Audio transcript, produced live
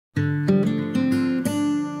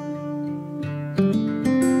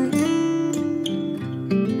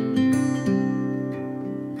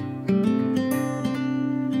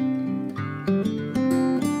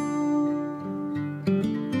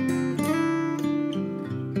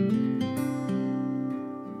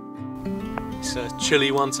It's a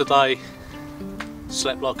chilly one today.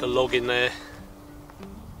 Slept like a log in there.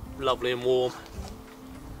 Lovely and warm.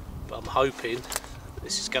 But I'm hoping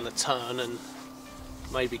this is going to turn and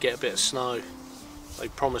maybe get a bit of snow. They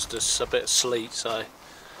promised us a bit of sleet, so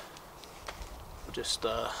I'm just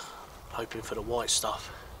hoping for the white stuff.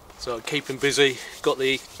 So keeping busy, got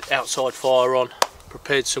the outside fire on,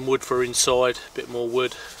 prepared some wood for inside, a bit more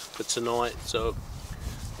wood for tonight. So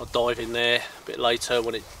I'll dive in there a bit later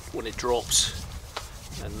when it drops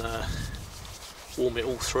and warm it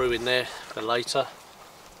all through in there for later.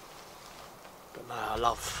 But no, I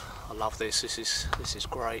love this. This is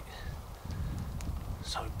great.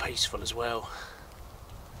 So peaceful as well.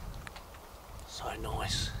 So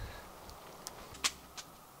nice.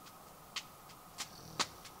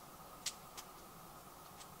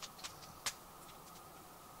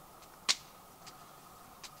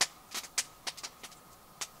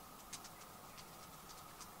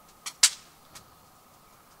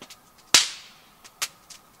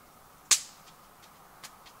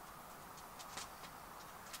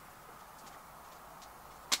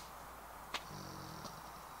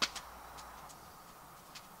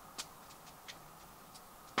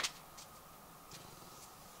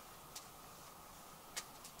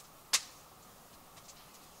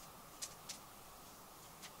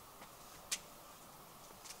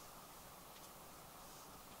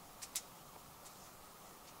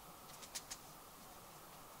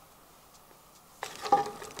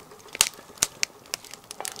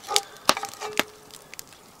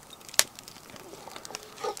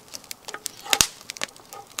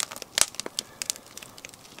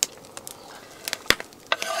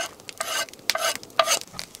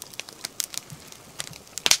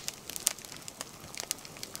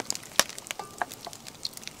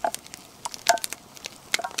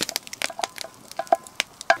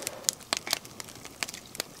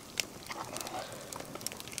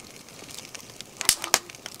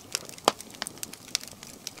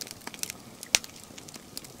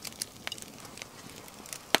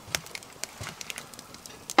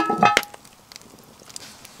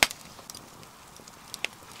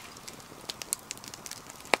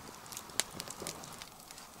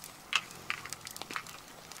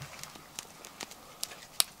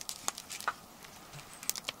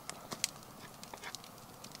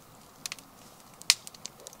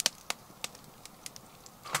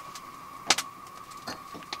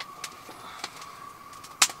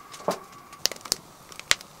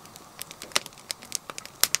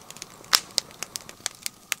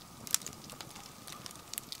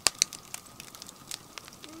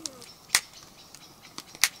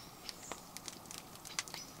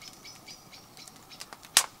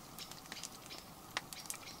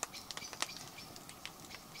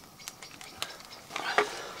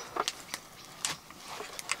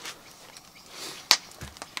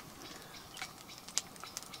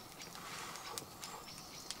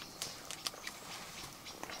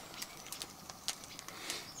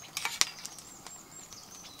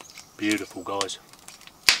 Beautiful, guys.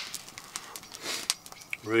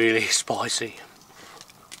 Really spicy.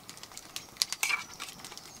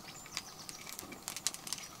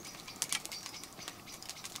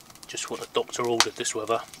 Just what the doctor ordered this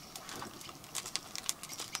weather.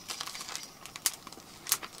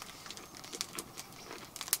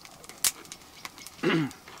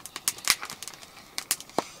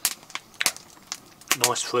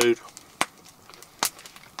 Nice food.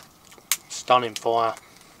 Stunning fire.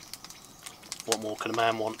 What more can a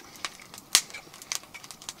man want?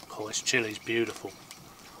 Oh, this chili's beautiful.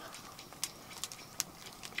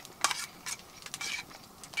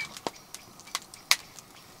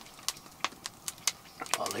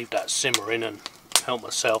 I'll leave that simmering and help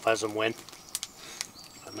myself as and when.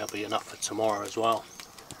 And there'll be enough for tomorrow as well.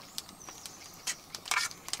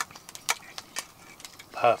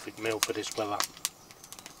 Perfect meal for this weather.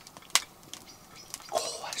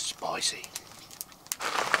 Oh, that's spicy.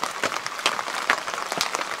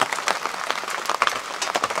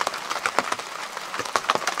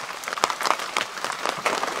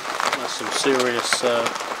 Some serious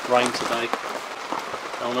rain today.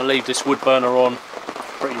 I want to leave this wood burner on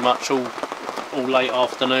pretty much all late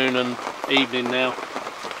afternoon and evening now.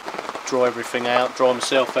 Dry everything out, dry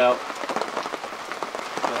myself out.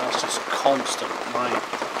 But that's just constant rain.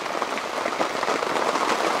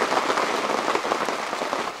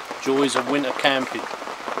 Joys of winter camping.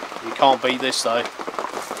 You can't beat this though.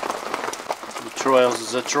 The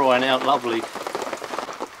trails are drying out lovely.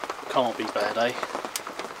 Can't be bad, eh?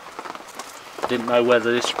 Didn't know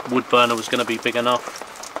whether this wood burner was going to be big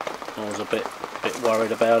enough. I was a bit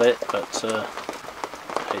worried about it, but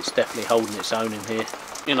it's definitely holding its own in here.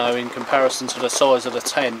 you know, in comparison to the size of the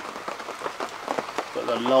tent, but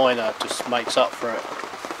the liner just makes up for it.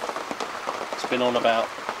 It's been on about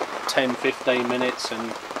 10-15 minutes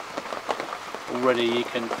and already you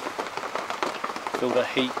can feel the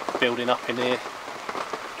heat building up in here.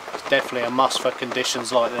 It's definitely a must for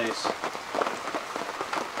conditions like this.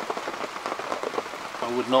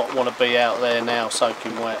 I would not want to be out there now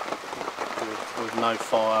soaking wet with no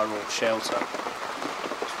fire or shelter.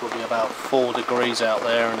 It's probably about 4 degrees out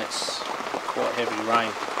there and it's quite heavy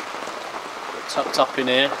rain. But tucked up in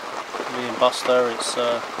here, me and Buster, it's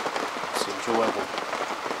enjoyable.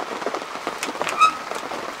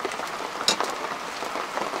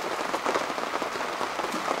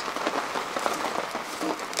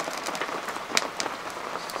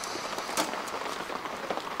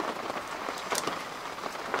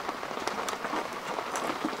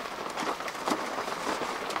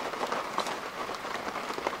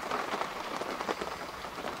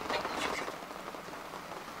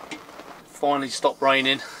 Finally stopped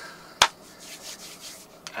raining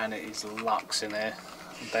and it is luxe in there.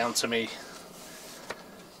 I'm down to me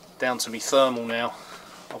thermal now.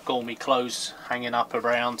 I've got all my clothes hanging up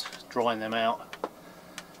around, drying them out.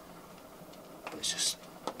 But it's just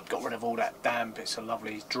got rid of all that damp. It's a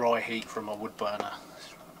lovely dry heat from a wood burner.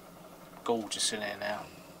 It's gorgeous in here now.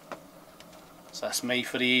 So that's me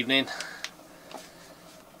for the evening.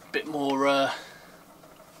 Bit more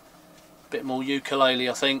ukulele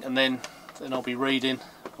I think, and then I'll be reading.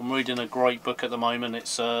 I'm reading a great book at the moment.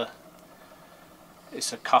 It's a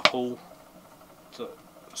couple that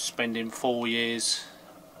spending 4 years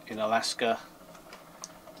in Alaska.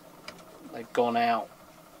 They've gone out,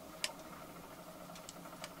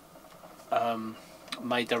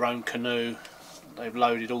 made their own canoe. They've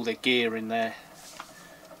loaded all their gear in there,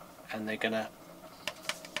 and they're gonna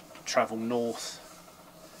travel north,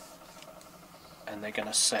 and they're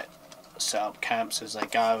gonna set up camps as they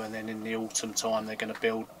go, and then in the autumn time they're going to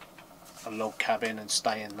build a log cabin and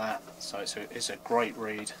stay in that. So it's a great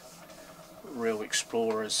read. Real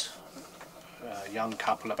explorers, a young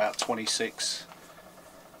couple about 26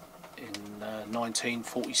 in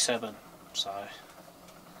 1947. So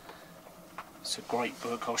it's a great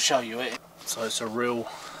book. I'll show you it. So it's a real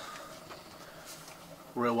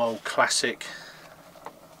old classic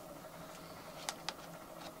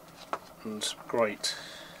and great.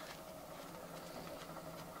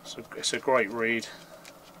 It's a great read.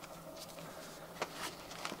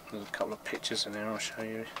 There's a couple of pictures in there I'll show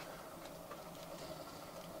you.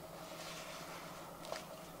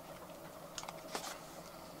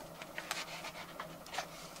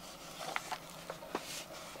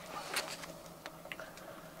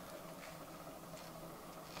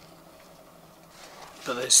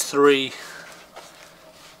 But there's three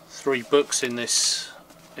books in this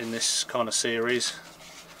kind of series.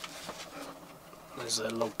 There's their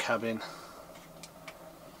log cabin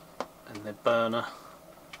and their burner.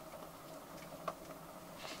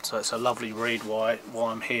 So it's a lovely read while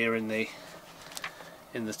I'm here in the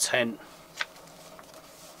tent.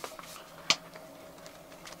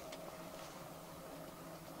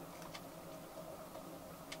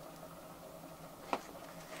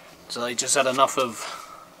 So they just had enough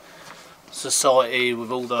of society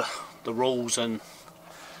with all the rules and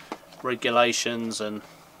regulations and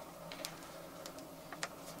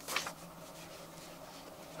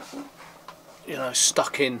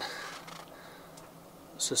stuck in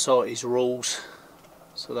society's rules,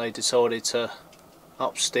 so they decided to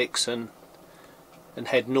up sticks and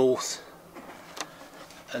head north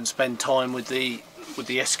and spend time with the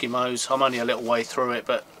Eskimos. I'm only a little way through it,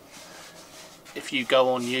 but if you go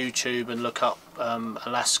on YouTube and look up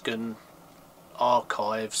Alaskan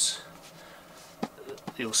archives,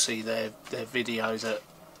 you'll see their video that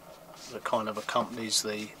kind of accompanies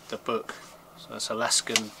the book. So it's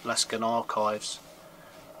Alaskan Archives.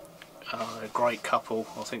 A great couple.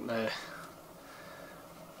 I think they're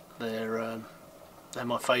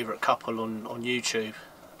my favourite couple on YouTube.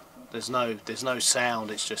 There's no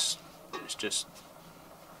sound. It's just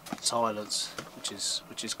silence,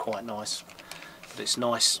 which is quite nice. But it's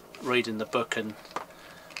nice reading the book and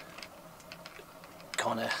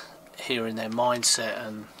kind of hearing their mindset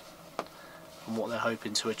and what they're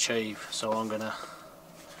hoping to achieve. So I'm gonna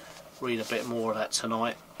read a bit more of that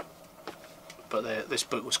tonight, but this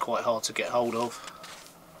book was quite hard to get hold of.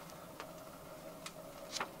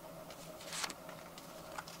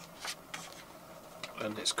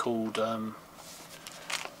 And it's called oh,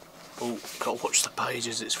 gotta watch the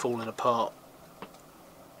pages, it's falling apart.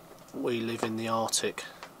 We Live in the Arctic.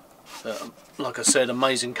 Like I said,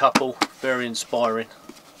 amazing couple, very inspiring.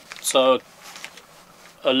 So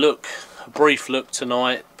a look a brief look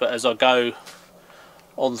tonight, but as I go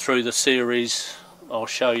on through the series I'll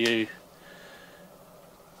show you,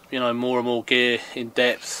 more and more gear in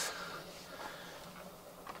depth.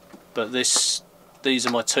 But these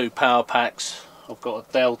are my two power packs. I've got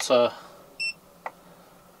a Delta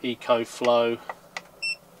Eco Flow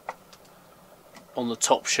on the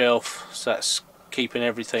top shelf, so that's keeping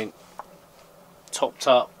everything topped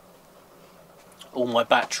up. All my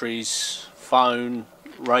batteries, phone,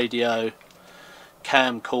 radio,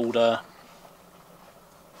 camcorder.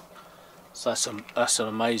 So that's an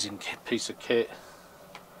amazing piece of kit.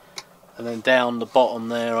 And then down the bottom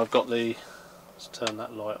there I've got the, let's turn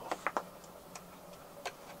that light off,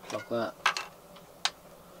 plug that.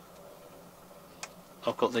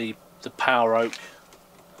 I've got the Power Oak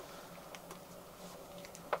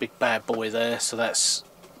big bad boy there, so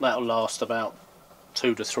that'll last about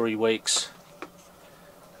 2 to 3 weeks.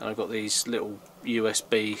 And I've got these little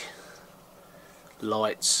USB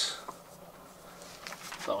lights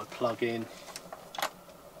that I plug in,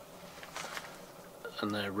 and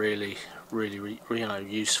they're really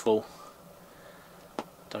useful.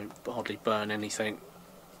 Don't hardly burn anything.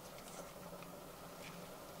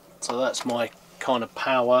 So that's my kind of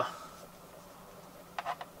power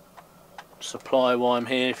supply while I'm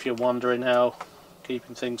here, if you're wondering how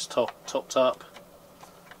keeping things topped up.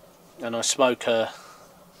 And I smoke a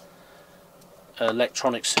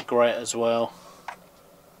electronic cigarette as well,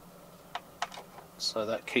 so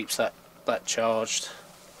that keeps that charged.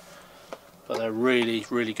 But they're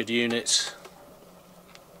really good units,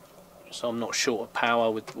 so I'm not short of power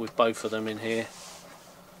with both of them in here.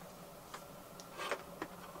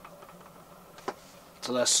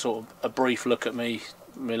 So that's sort of a brief look at my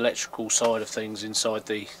electrical side of things inside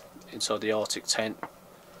the Arctic tent.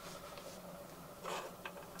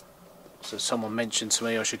 So someone mentioned to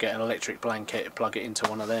me I should get an electric blanket and plug it into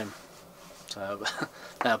one of them, so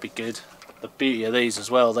that'll be good. The beauty of these as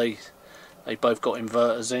well, they both got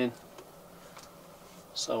inverters in,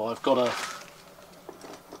 so I've got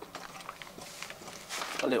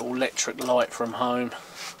a little electric light from home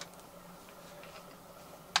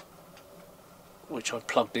which I've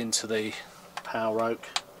plugged into the Power Oak.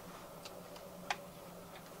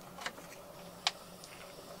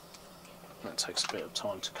 That takes a bit of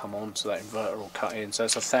time to come on, so that inverter will cut in. So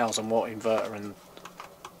it's a 1000 watt inverter and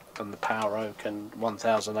the Power Oak, and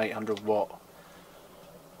 1800 watt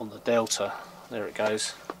on the Delta. There it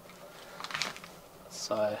goes.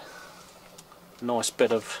 So nice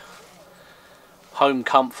bit of home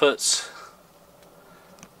comforts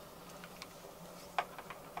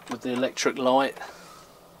with the electric light.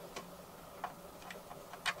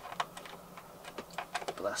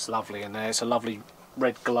 But that's lovely in there. It's a lovely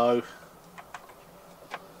red glow,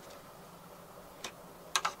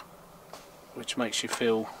 which makes you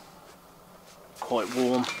feel quite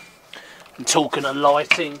warm. And talking of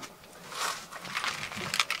lighting,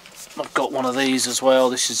 I've got one of these as well.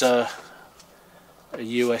 This is a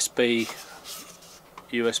USB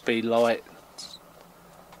light,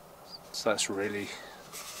 so that's really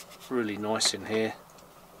nice in here.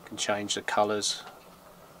 You can change the colours,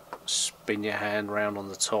 spin your hand round on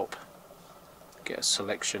the top, get a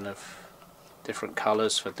selection of different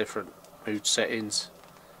colours for different mood settings,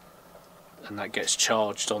 and that gets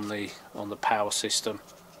charged on the power system.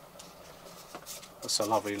 That's a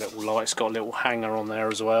lovely little light. It's got a little hanger on there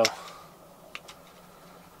as well,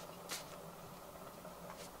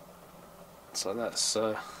 so that's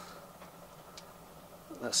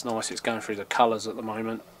nice. It's going through the colours at the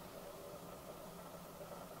moment.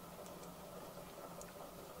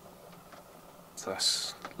 So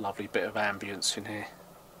that's a lovely bit of ambience in here.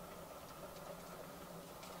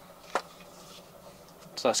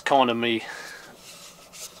 So that's kind of me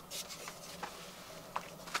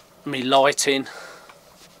lighting.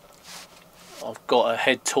 I've got a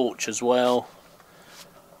head torch as well,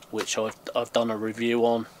 which I've done a review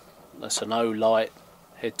on. That's an O-light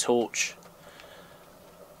head torch.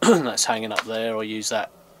 That's hanging up there. I use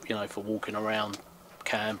that, for walking around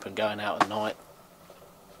camp and going out at night.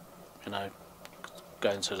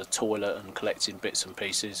 Going to the toilet and collecting bits and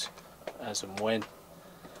pieces as and when.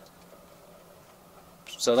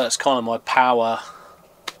 So that's kind of my power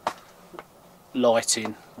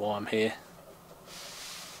lighting while I'm here.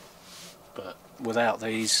 But without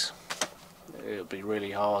these, it would be really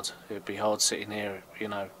hard. It would be hard sitting here,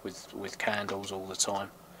 with candles all the time.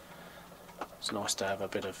 It's nice to have a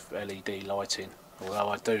bit of LED lighting. Although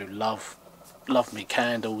I do love me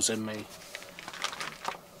candles and me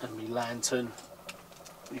lantern,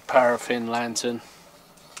 me paraffin lantern.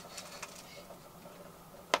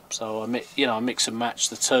 So I mix and match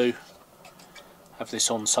the two. have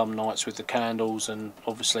this on some nights with the candles, and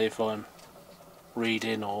obviously if I'm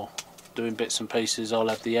reading or doing bits and pieces I'll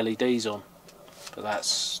have the LEDs on. But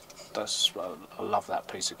that's I love that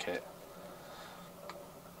piece of kit.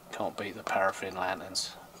 Can't beat the paraffin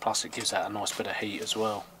lanterns. Plus it gives out a nice bit of heat as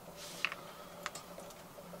well.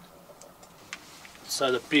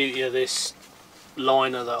 So the beauty of this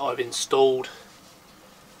liner that I've installed,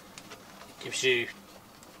 gives you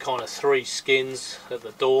kind of 3 skins at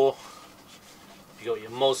the door. You got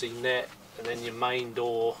your mozzie net and then your main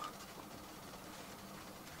door.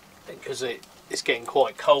 Because it's getting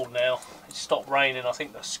quite cold now, it stopped raining, I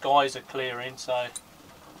think the skies are clearing, so I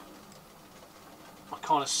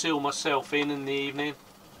kind of seal myself in the evening.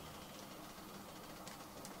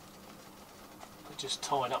 I just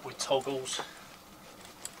tie it up with toggles,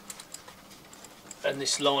 and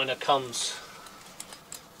this liner comes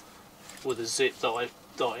with a zip that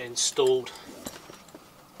I installed.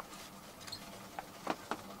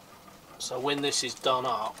 So when this is done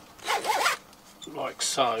up, like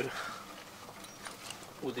so,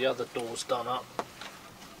 with the other doors done up,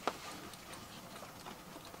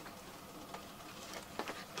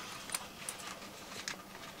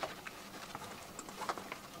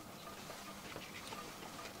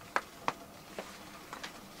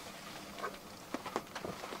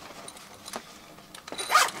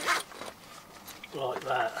 like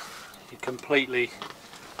that, you're completely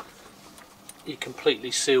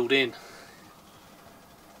sealed in.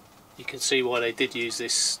 You can see why they did use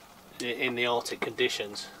this in the Arctic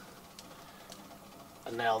conditions.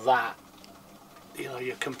 And now that, you know,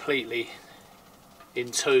 you're completely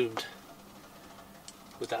entombed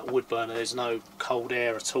with that wood burner. There's no cold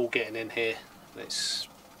air at all getting in here. It's,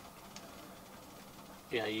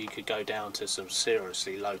 you know, you could go down to some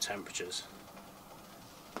seriously low temperatures.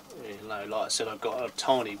 You know, like I said, I've got a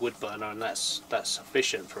tiny wood burner, and that's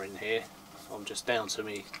sufficient for in here. I'm just down to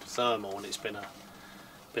me thermal, and it's been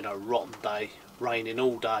a rotten day, raining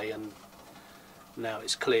all day, and now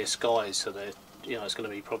it's clear skies, so that, you know, it's going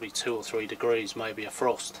to be probably 2 or 3 degrees, maybe a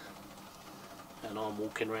frost, and I'm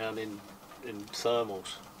walking around in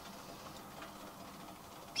thermals.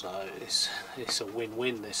 So it's a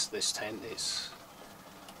win-win, this tent. It's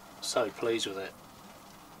so pleased with it.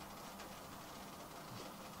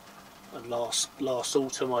 And last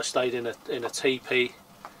autumn I stayed in a teepee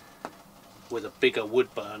with a bigger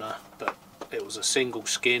wood burner, but it was a single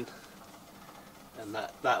skin, and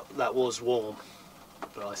that was warm.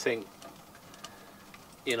 But I think,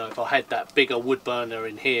 you know, if I had that bigger wood burner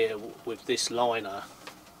in here with this liner,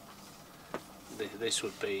 this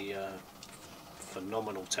would be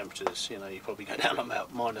phenomenal temperatures. You know, you probably go down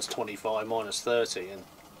about -25, -30, and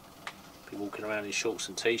be walking around in shorts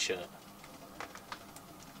and t-shirt.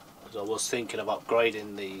 Because I was thinking of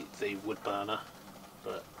upgrading the wood burner,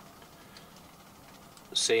 but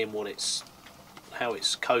seeing how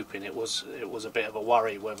it's coping, it was a bit of a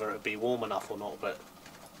worry whether it would be warm enough or not. But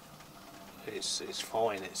it's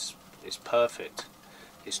fine. It's perfect.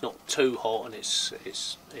 It's not too hot, and it's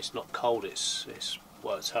not cold. It's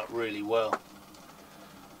worked out really well.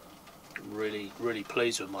 Really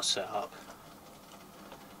pleased with my setup.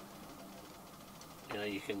 You know,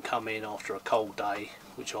 you can come in after a cold day,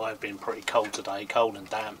 which I have been pretty cold today, cold and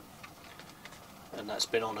damp, and that's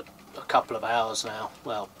been on a couple of hours now.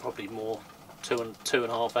 Well, probably more,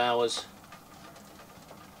 2.5 hours,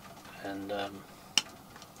 and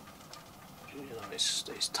you know,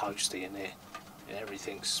 it's toasty in here.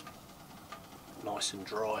 Everything's nice and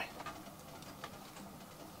dry.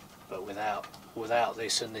 But without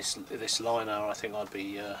this and this liner, I think I'll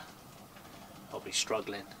be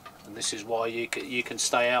struggling. And this is why you can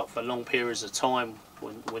stay out for long periods of time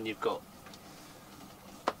when you've got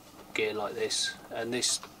gear like this. And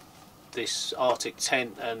this Arctic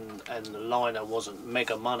tent and the liner wasn't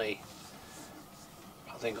mega money.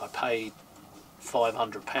 I think I paid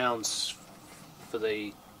 £500 for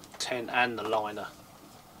the tent and the liner,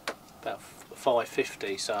 about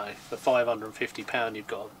 £550. So for £550 you've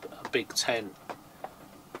got a big tent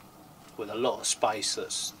with a lot of space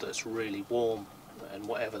that's really warm, and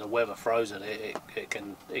whatever the weather throws at it, it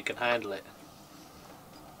can handle it.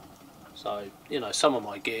 So, you know, some of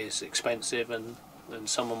my gear's expensive and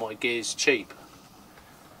some of my gear's cheap.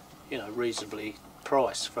 You know, reasonably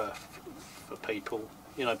priced for people.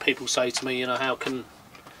 You know, people say to me, you know, how can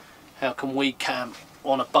we camp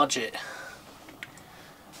on a budget?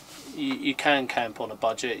 You can camp on a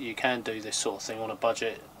budget. You can do this sort of thing on a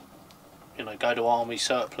budget. You know, go to Army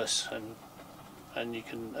Surplus and you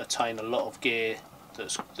can attain a lot of gear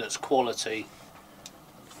that's quality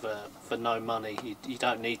for no money. You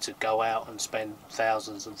don't need to go out and spend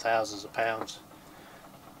thousands and thousands of pounds.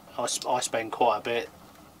 I spend quite a bit,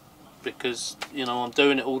 because you know I'm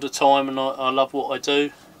doing it all the time and I love what I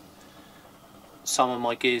do. Some of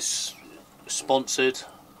my gear's sponsored.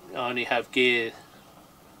 I only have gear,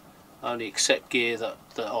 I only accept gear that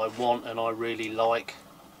I want and I really like.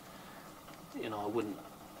 You know, I wouldn't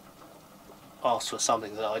ask for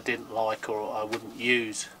something that I didn't like or I wouldn't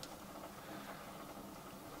use.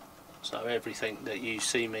 So everything that you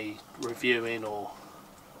see me reviewing or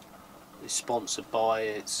is sponsored by,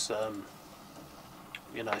 it's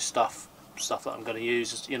you know, stuff that I'm going to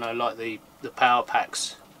use. You know, like the power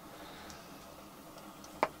packs.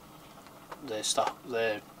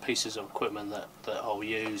 They're pieces of equipment that I'll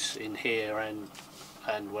use in here and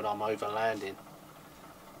when I'm overlanding.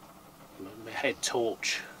 My head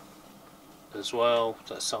torch as well.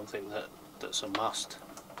 That's something that's a must.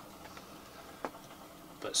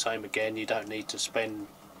 But same again, you don't need to spend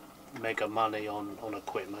mega money on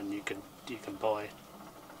equipment. You can buy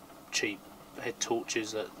cheap head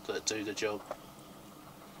torches that do the job.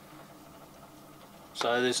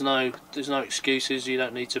 So there's no excuses. You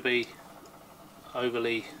don't need to be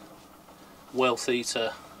overly wealthy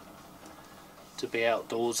to be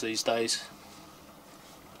outdoors these days.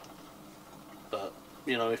 But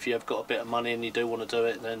you know, if you have got a bit of money and you do want to do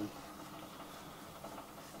it, then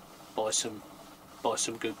buy some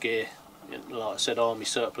good gear. Like I said, Army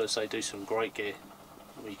Surplus, they do some great gear.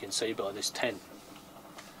 You can see by this tent.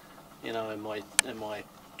 You know, in my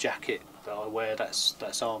jacket that I wear,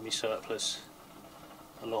 that's Army Surplus.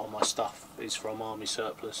 A lot of my stuff is from Army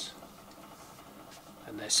Surplus,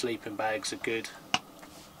 and their sleeping bags are good.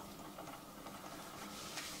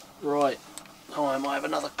 Right, oh, I might have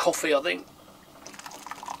another coffee, I think.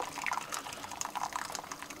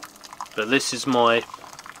 But this is my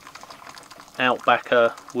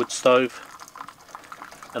Outbacker wood stove,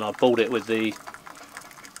 and I bought it with the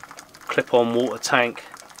clip-on water tank.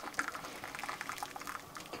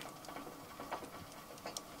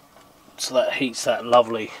 So that heats that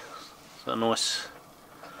lovely, that nice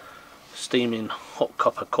steaming hot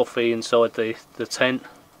cup of coffee inside the tent.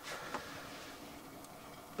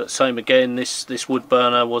 But same again, this wood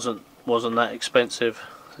burner wasn't that expensive.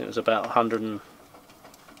 I think it was about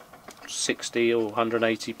 160 or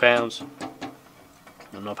 180 pounds,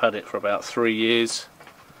 and I've had it for about 3 years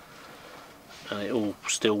and it all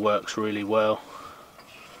still works really well.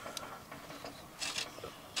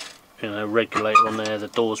 You know, regulator on there, the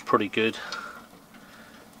door's pretty good.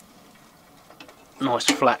 Nice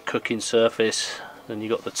flat cooking surface. Then you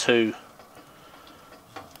got the two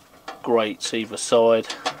grates either side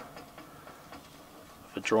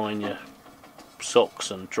for drying your socks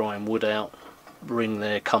and drying wood out. Ring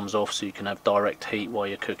there comes off so you can have direct heat while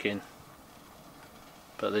you're cooking.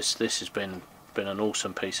 But this has been an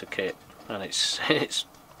awesome piece of kit, and it's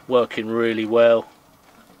working really well.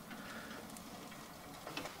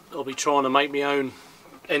 I'll be trying to make my own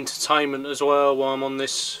entertainment as well while I'm on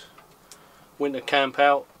this winter camp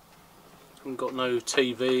out. I've got no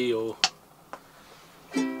TV or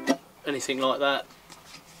anything like that,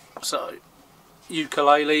 so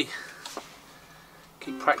ukulele,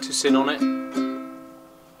 keep practicing on it,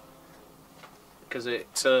 because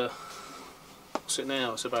what's it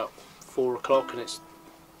now, it's about 4 o'clock and it's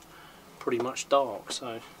pretty much dark,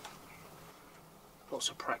 so lots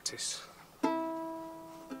of practice.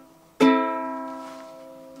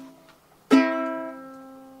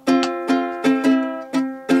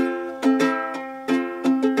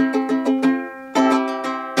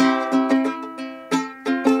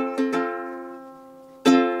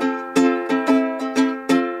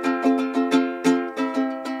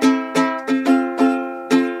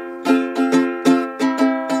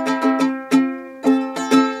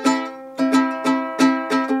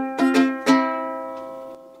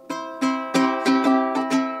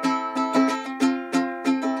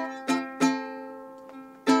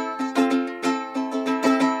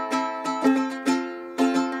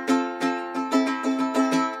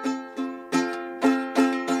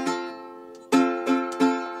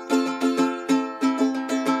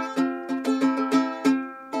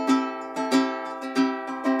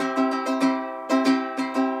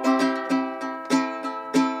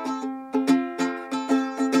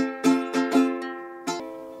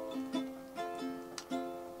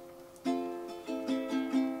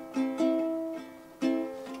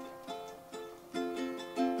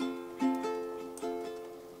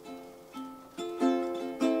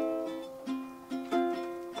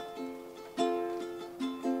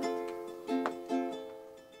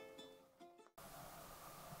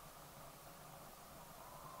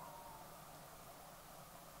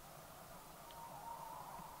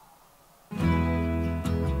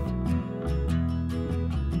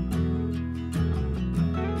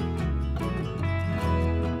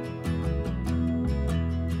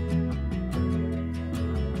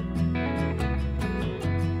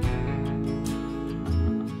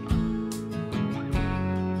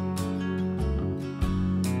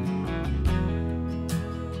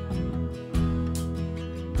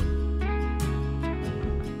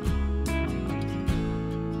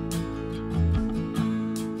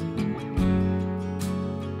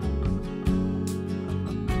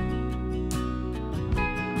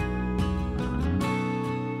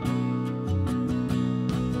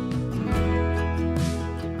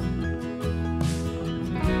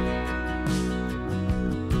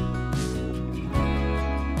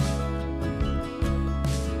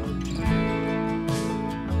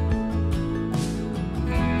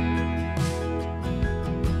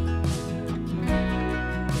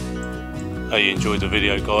 Hope you enjoyed the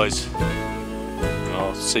video, guys.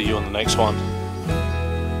 I'll see you on the next one.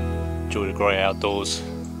 Enjoy the great outdoors.